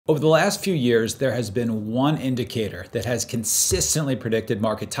Over the last few years, there has been one indicator that has consistently predicted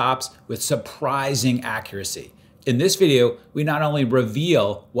market tops with surprising accuracy. In this video, we not only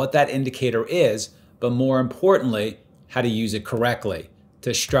reveal what that indicator is, but more importantly, how to use it correctly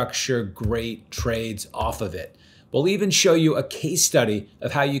to structure great trades off of it. We'll even show you a case study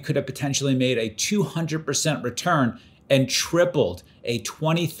of how you could have potentially made a 200% return and tripled a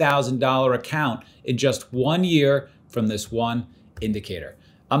 $20,000 account in just 1 year from this one indicator.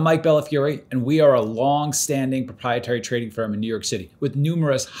 I'm Mike Bellafiore, and we are a long-standing proprietary trading firm in New York City with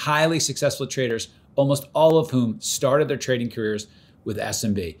numerous highly successful traders, almost all of whom started their trading careers with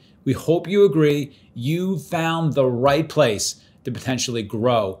SMB. We hope you agree you found the right place to potentially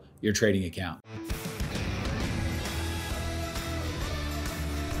grow your trading account.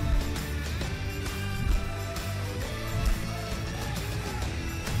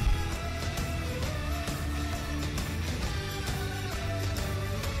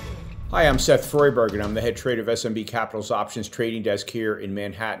 Hi, I'm Seth Froyberg, and I'm the head trader of SMB Capital's options trading desk here in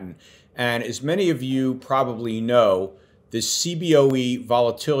Manhattan. And as many of you probably know, the CBOE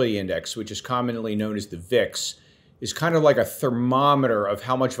Volatility Index, which is commonly known as the VIX, is kind of like a thermometer of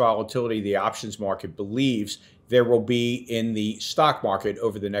how much volatility the options market believes there will be in the stock market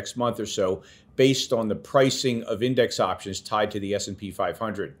over the next month or so, based on the pricing of index options tied to the S&P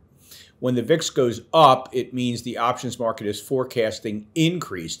 500. When the VIX goes up, it means the options market is forecasting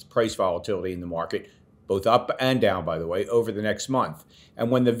increased price volatility in the market, both up and down, by the way, over the next month.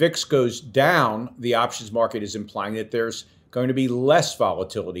 And when the VIX goes down, the options market is implying that there's going to be less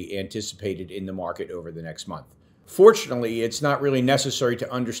volatility anticipated in the market over the next month. Fortunately, it's not really necessary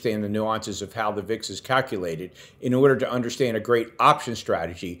to understand the nuances of how the VIX is calculated in order to understand a great option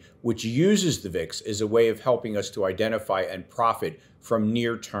strategy, which uses the VIX as a way of helping us to identify and profit from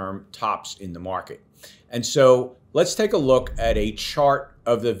near-term tops in the market. And so let's take a look at a chart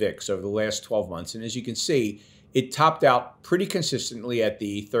of the VIX over the last 12 months. And as you can see, it topped out pretty consistently at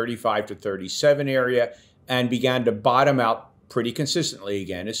the 35 to 37 area and began to bottom out pretty consistently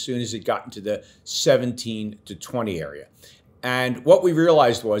again as soon as it got into the 17 to 20 area. And what we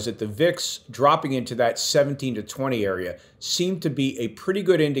realized was that the VIX dropping into that 17 to 20 area seemed to be a pretty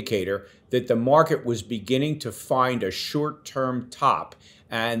good indicator that the market was beginning to find a short-term top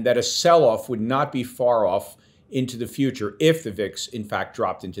and that a sell-off would not be far off into the future if the VIX in fact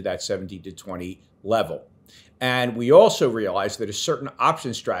dropped into that 17 to 20 level. And we also realized that a certain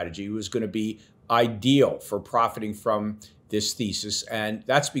option strategy was going to be ideal for profiting from this thesis, and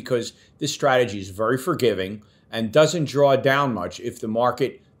that's because this strategy is very forgiving and doesn't draw down much if the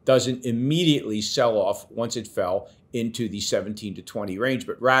market doesn't immediately sell off once it fell into the 17 to 20 range,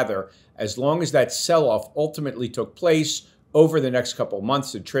 but rather, as long as that sell-off ultimately took place over the next couple of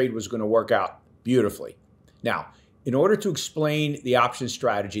months, the trade was going to work out beautifully. Now, in order to explain the option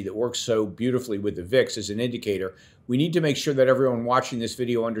strategy that works so beautifully with the VIX as an indicator, we need to make sure that everyone watching this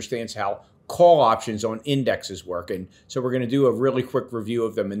video understands how call options on indexes work. And so we're going to do a really quick review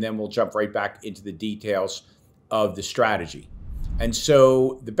of them, and then we'll jump right back into the details of the strategy. And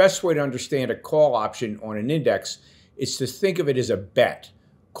so the best way to understand a call option on an index is to think of it as a bet.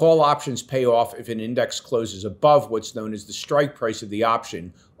 Call options pay off if an index closes above what's known as the strike price of the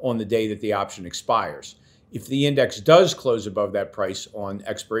option on the day that the option expires. If the index does close above that price on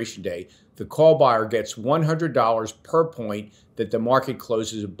expiration day, the call buyer gets $100 per point that the market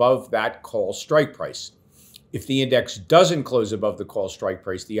closes above that call strike price. If the index doesn't close above the call strike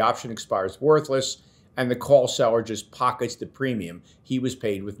price, the option expires worthless, and the call seller just pockets the premium he was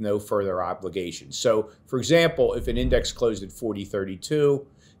paid with no further obligation. So, for example, if an index closed at 40.32,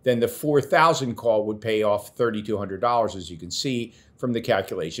 then the 4,000 call would pay off $3,200, as you can see from the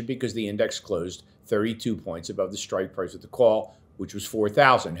calculation, because the index closed 32 points above the strike price of the call, which was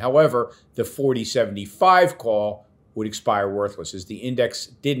 4,000. However, the 40.75 call would expire worthless as the index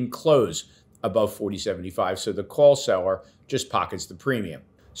didn't close above 40.75, so the call seller just pockets the premium.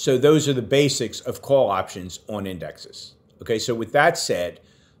 So those are the basics of call options on indexes. Okay, so with that said,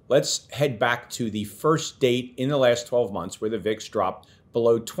 let's head back to the first date in the last 12 months where the VIX dropped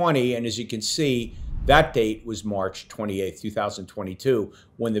below 20, and as you can see, that date was March 28th, 2022,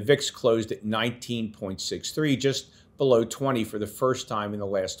 when the VIX closed at 19.63, just below 20 for the first time in the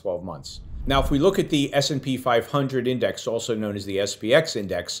last 12 months. Now, if we look at the S&P 500 index, also known as the SPX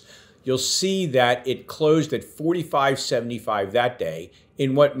index, you'll see that it closed at 45.75 that day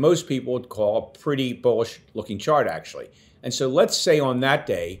in what most people would call a pretty bullish looking chart, actually. And so let's say on that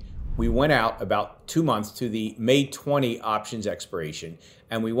day, we went out about 2 months to the May 20 options expiration,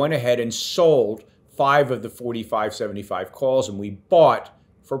 and we went ahead and sold 5 of the 45.75 calls, and we bought,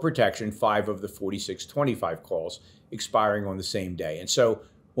 for protection, 5 of the 46.25 calls expiring on the same day. And so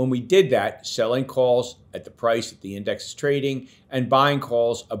When we did that, selling calls at the price that the index is trading and buying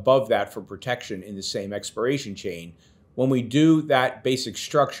calls above that for protection in the same expiration chain, when we do that basic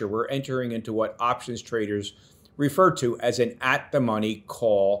structure, we're entering into what options traders refer to as an at-the-money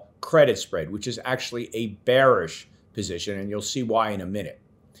call credit spread, which is actually a bearish position, and you'll see why in a minute.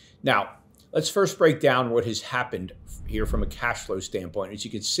 Now, let's first break down what has happened here from a cash flow standpoint. As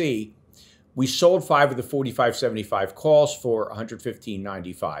you can see, we sold 5 of the 45.75 calls for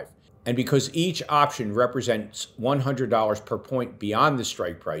 $115.95. And because each option represents $100 per point beyond the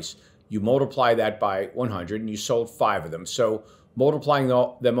strike price, you multiply that by 100 and you sold 5 of them. So multiplying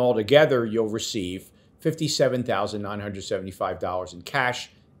them all together, you'll receive $57,975 in cash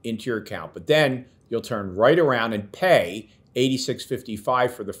into your account. But then you'll turn right around and pay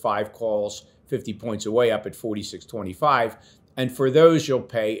 $86.55 for the 5 calls, 50 points away up at $46.25. And for those, you'll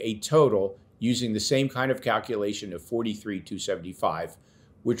pay a total using the same kind of calculation of $43,275,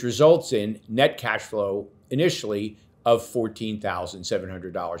 which results in net cash flow initially of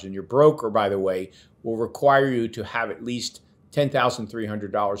 $14,700. And your broker, by the way, will require you to have at least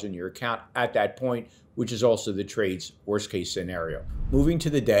 $10,300 in your account at that point, which is also the trade's worst case scenario. Moving to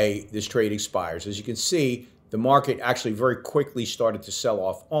the day this trade expires, as you can see, the market actually very quickly started to sell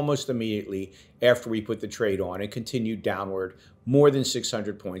off almost immediately after we put the trade on and continued downward more than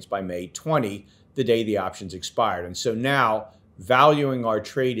 600 points by May 20, the day the options expired. And so now valuing our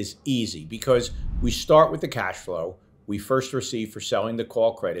trade is easy because we start with the cash flow we first received for selling the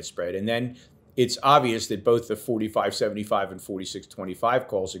call credit spread, and then it's obvious that both the 45.75 and 46.25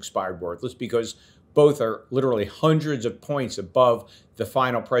 calls expired worthless because both are literally hundreds of points above the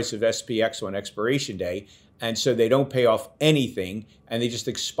final price of SPX on expiration day. And so they don't pay off anything and they just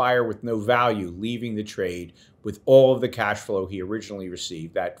expire with no value, leaving the trade with all of the cash flow he originally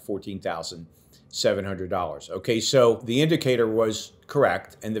received, that $14,700. Okay, so the indicator was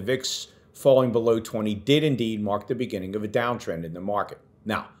correct and the VIX falling below 20 did indeed mark the beginning of a downtrend in the market.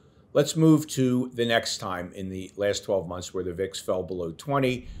 Now, let's move to the next time in the last 12 months where the VIX fell below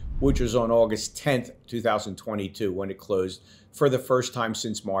 20, which was on August 10th, 2022, when it closed for the first time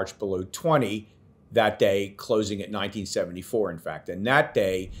since March below 20, that day closing at 1974, in fact. And that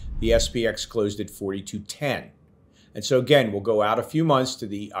day, the SPX closed at 42.10. And so again, we'll go out a few months to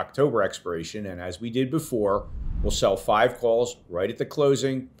the October expiration, and as we did before, we'll sell 5 calls right at the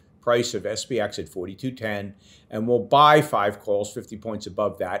closing price of SPX at 42.10, and we'll buy 5 calls 50 points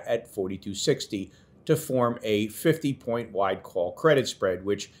above that at 42.60 to form a 50-point wide call credit spread,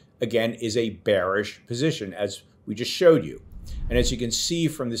 which again is a bearish position as we just showed you. And as you can see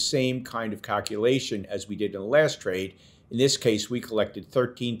from the same kind of calculation as we did in the last trade, in this case we collected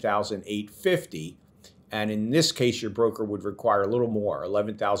 $13,850, and in this case your broker would require a little more,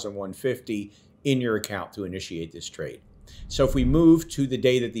 $11,150 in your account to initiate this trade. So if we move to the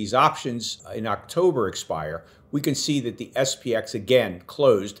day that these options in October expire, we can see that the SPX again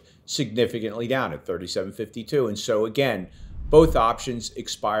closed significantly down at 37.52. And so again, both options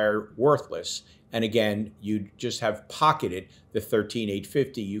expire worthless. And again, you just have pocketed the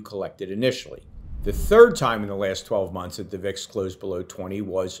 $13,850 you collected initially. The third time in the last 12 months that the VIX closed below 20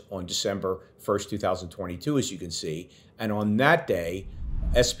 was on December 1st, 2022, as you can see. And on that day,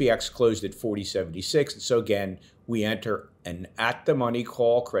 SPX closed at 40.76. And so again, we enter an at-the-money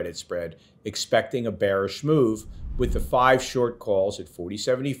call credit spread, expecting a bearish move with the 5 short calls at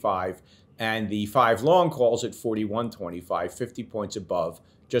 40.75 and the 5 long calls at 41.25, 50 points above,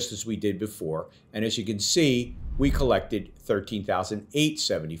 just as we did before. And as you can see, we collected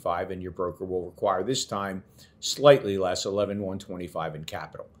 $13,875, and your broker will require this time slightly less, $11,125 in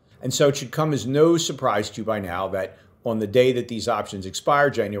capital. And so it should come as no surprise to you by now that on the day that these options expire,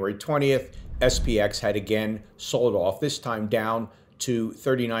 January 20th, SPX had again sold off, this time down to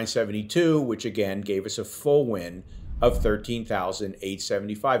 39.72, which again gave us a full win of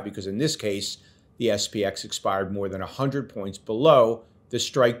 13,875, because in this case, the SPX expired more than 100 points below the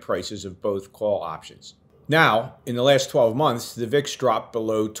strike prices of both call options. Now, in the last 12 months, the VIX dropped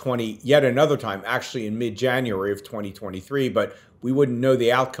below 20 yet another time, actually in mid-January of 2023, but we wouldn't know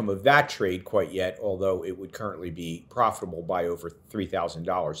the outcome of that trade quite yet, although it would currently be profitable by over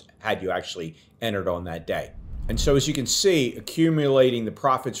 $3,000 had you actually entered on that day. And so as you can see, accumulating the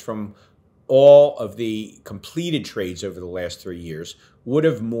profits from all of the completed trades over the last 3 years would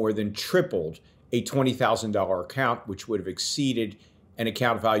have more than tripled a $20,000 account, which would have exceeded an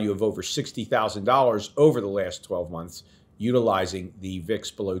account value of over $60,000 over the last 12 months, utilizing the VIX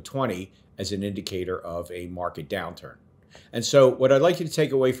below 20 as an indicator of a market downturn. And so what I'd like you to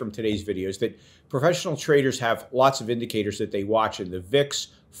take away from today's video is that professional traders have lots of indicators that they watch, and the VIX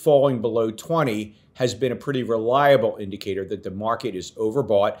falling below 20 has been a pretty reliable indicator that the market is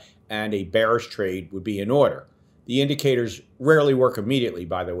overbought and a bearish trade would be in order. The indicators rarely work immediately,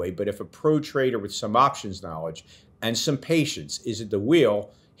 by the way, but if a pro trader with some options knowledge and some patience is at the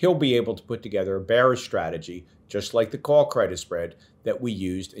wheel, he'll be able to put together a bearish strategy, just like the call credit spread that we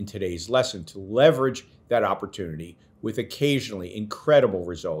used in today's lesson, to leverage that opportunity with occasionally incredible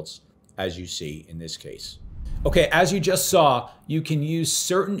results, as you see in this case. Okay, as you just saw, you can use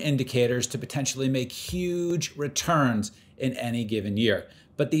certain indicators to potentially make huge returns in any given year,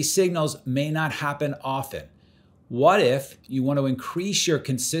 but these signals may not happen often. What if you want to increase your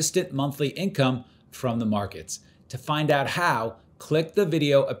consistent monthly income from the markets? To find out how, click the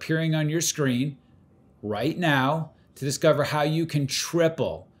video appearing on your screen right now to discover how you can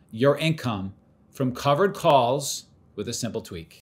triple your income from covered calls with a simple tweak.